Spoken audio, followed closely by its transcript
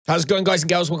How's it going, guys and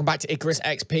girls? Welcome back to Icarus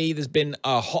XP. There's been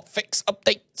a hotfix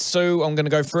update, so I'm going to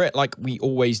go through it like we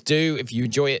always do. If you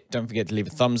enjoy it, don't forget to leave a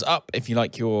thumbs up if you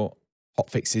like your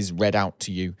hotfixes read out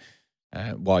to you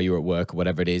while you're at work or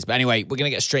whatever it is. But anyway, we're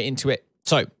going to get straight into it.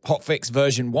 So, hotfix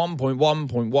version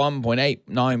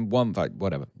 1.1.1.891,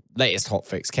 whatever. Latest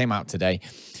hotfix came out today.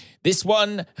 This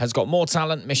one has got more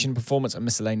talent, mission performance, and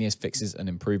miscellaneous fixes and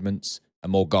improvements,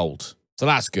 and more gold. So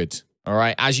that's good. All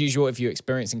right, as usual, if you're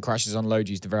experiencing crashes on load,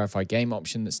 use the verify game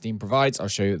option that Steam provides. I'll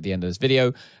show you at the end of this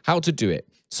video how to do it.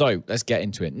 So let's get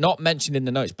into it. Not mentioned in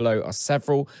the notes below are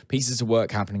several pieces of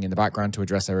work happening in the background to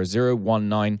address errors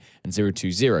 019 and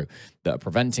 020 that are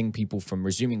preventing people from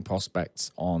resuming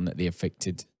prospects on the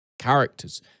affected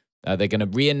characters. They're going to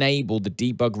re-enable the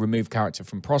debug remove character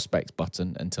from prospects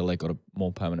button until they've got a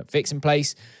more permanent fix in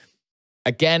place.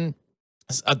 Again,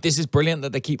 this is brilliant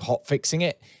that they keep hot fixing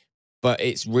it. But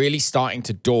it's really starting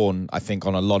to dawn, I think,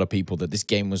 on a lot of people that this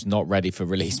game was not ready for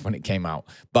release when it came out.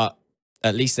 But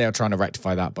at least they are trying to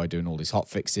rectify that by doing all these hot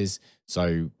fixes.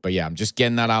 So, but yeah, I'm just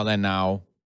getting that out there now.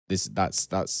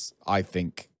 That's I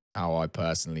think, how I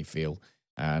personally feel.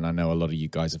 And I know a lot of you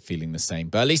guys are feeling the same.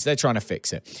 But at least they're trying to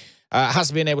fix it. It has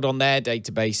to be enabled on their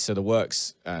database, so the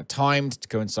work's timed to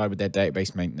coincide with their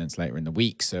database maintenance later in the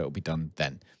week. So it'll be done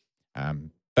then.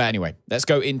 But anyway, let's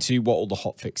go into what all the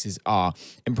hotfixes are.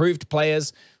 Improved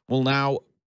players will now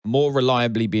more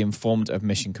reliably be informed of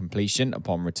mission completion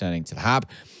upon returning to the hub.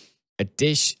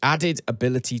 Added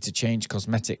ability to change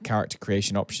cosmetic character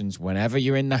creation options whenever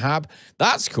you're in the hub.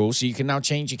 That's cool. So you can now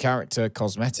change your character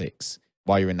cosmetics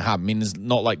while you're in the hub. I mean, it's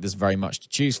not like there's very much to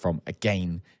choose from.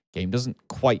 Again, game doesn't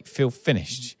quite feel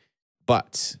finished.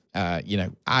 But, you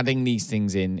know, adding these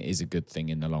things in is a good thing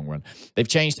in the long run. They've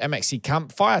changed MXC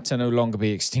Campfire to no longer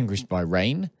be extinguished by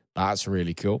rain. That's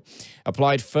really cool.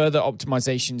 Applied further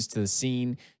optimizations to the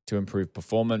scene to improve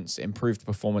performance. Improved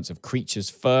performance of creatures'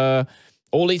 fur.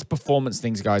 All these performance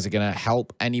things, guys, are going to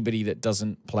help anybody that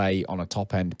doesn't play on a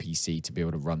top-end PC to be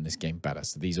able to run this game better.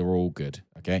 So these are all good,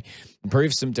 okay?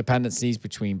 Improve some dependencies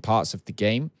between parts of the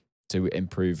game to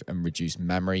improve and reduce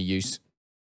memory use.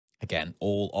 Again,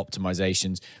 all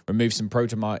optimizations. Remove some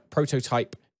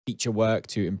prototype feature work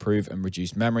to improve and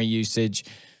reduce memory usage.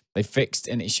 They fixed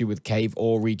an issue with cave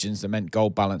ore regions that meant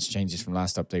gold balance changes from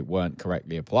last update weren't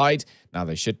correctly applied. Now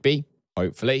they should be,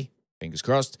 hopefully. Fingers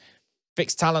crossed.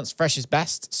 Fixed talents, fresh is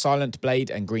best, silent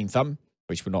blade, and green thumb,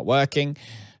 which were not working.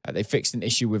 They fixed an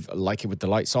issue with like it with the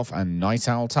lights off and night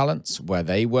owl talents, where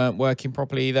they weren't working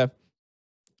properly either.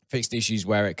 Fixed issues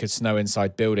where it could snow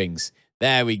inside buildings.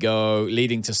 There we go,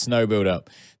 leading to snow buildup.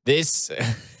 This,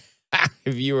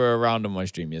 if you were around on my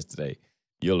stream yesterday,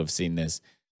 you'll have seen this.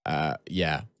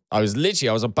 Yeah, I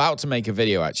was about to make a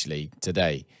video actually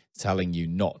today telling you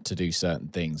not to do certain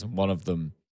things. And one of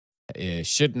them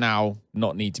should now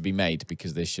not need to be made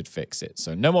because this should fix it.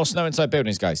 So no more snow inside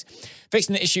buildings, guys. Fixed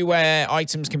an issue where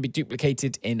items can be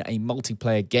duplicated in a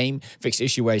multiplayer game. Fixed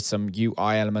issue where some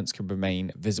UI elements can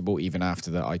remain visible even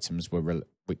after the items were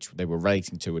which they were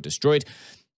relating to were destroyed.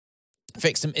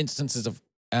 Fixed some instances of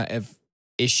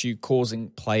issue causing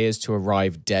players to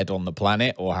arrive dead on the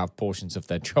planet or have portions of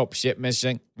their dropship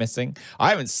missing. I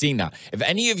haven't seen that. If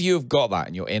any of you have got that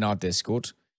and you're in our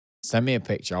Discord, send me a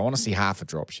picture. I want to see half a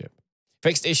dropship.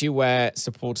 Fixed issue where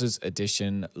supporters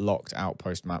edition locked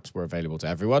outpost maps were available to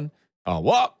everyone. Oh,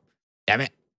 what? Damn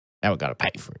it. Now we've got to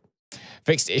pay for it.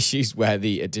 Fixed issues where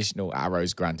the additional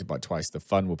arrows granted by twice the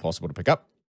fun were possible to pick up.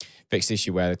 Fixed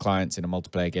issue where the clients in a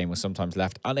multiplayer game were sometimes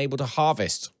left unable to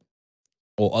harvest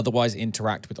or otherwise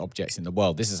interact with objects in the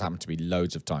world. This has happened to me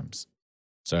loads of times.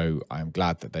 So I'm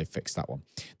glad that they fixed that one.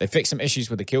 They fixed some issues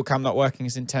with the kill cam not working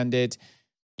as intended.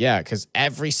 Yeah, because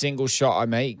every single shot I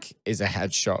make is a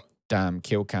headshot damn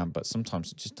kill cam, but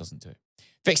sometimes it just doesn't do it.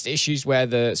 Fixed issues where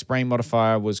the spraying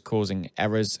modifier was causing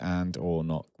errors and or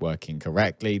not working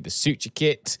correctly. The suture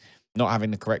kit not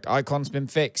having the correct icon's been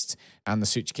fixed, and the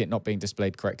suture kit not being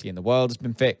displayed correctly in the world has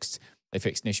been fixed. They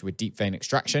fixed an issue with deep vein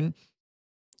extraction,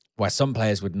 where some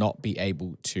players would not be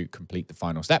able to complete the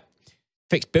final step.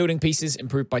 Fixed building pieces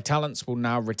improved by talents will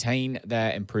now retain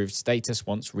their improved status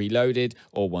once reloaded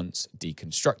or once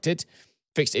deconstructed.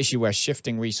 Fixed issue where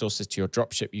shifting resources to your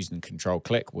dropship using control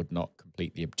click would not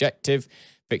complete the objective.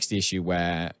 Fixed the issue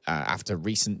where after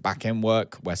recent back-end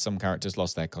work where some characters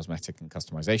lost their cosmetic and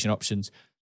customization options.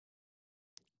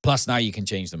 Plus, now you can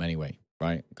change them anyway,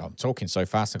 right? God, I'm talking so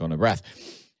fast, I've got no breath.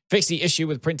 Fix the issue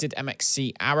with printed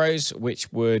MXC arrows,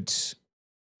 which would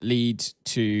lead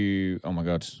to... Oh, my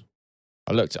God.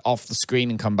 I looked off the screen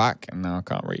and come back, and now I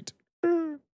can't read.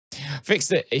 Fix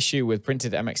the issue with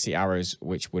printed MXC arrows,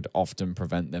 which would often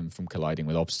prevent them from colliding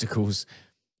with obstacles.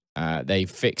 They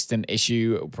fixed an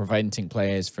issue preventing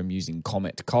players from using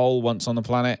Comet Coal once on the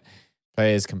planet.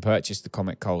 Players can purchase the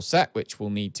Comet Coal set, which will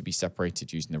need to be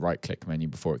separated using the right-click menu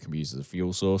before it can be used as a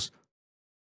fuel source.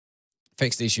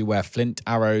 Fixed the issue where flint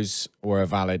arrows were a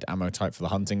valid ammo type for the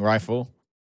hunting rifle.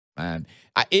 Man,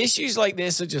 issues like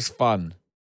this are just fun,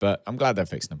 but I'm glad they're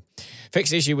fixing them.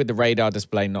 Fixed the issue with the radar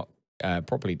display not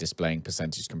properly displaying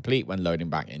percentage complete when loading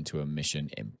back into a mission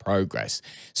in progress.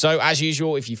 So as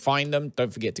usual, if you find them,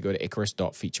 don't forget to go to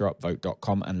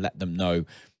icarus.featureupvote.com and let them know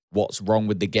what's wrong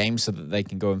with the game so that they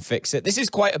can go and fix it. This is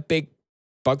quite a big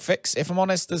bug fix, if I'm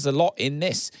honest. There's a lot in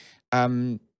this.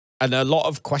 And a lot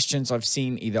of questions I've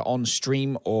seen either on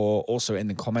stream or also in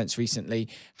the comments recently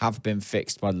have been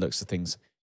fixed by the looks of things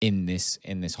in this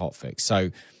hotfix. So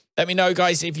let me know,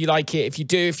 guys, if you like it. If you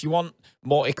do, if you want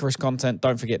more Icarus content,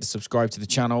 don't forget to subscribe to the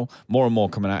channel. More and more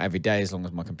coming out every day as long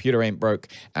as my computer ain't broke.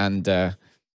 And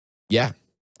yeah,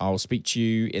 I'll speak to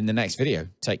you in the next video.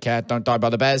 Take care. Don't die by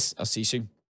the bears. I'll see you soon.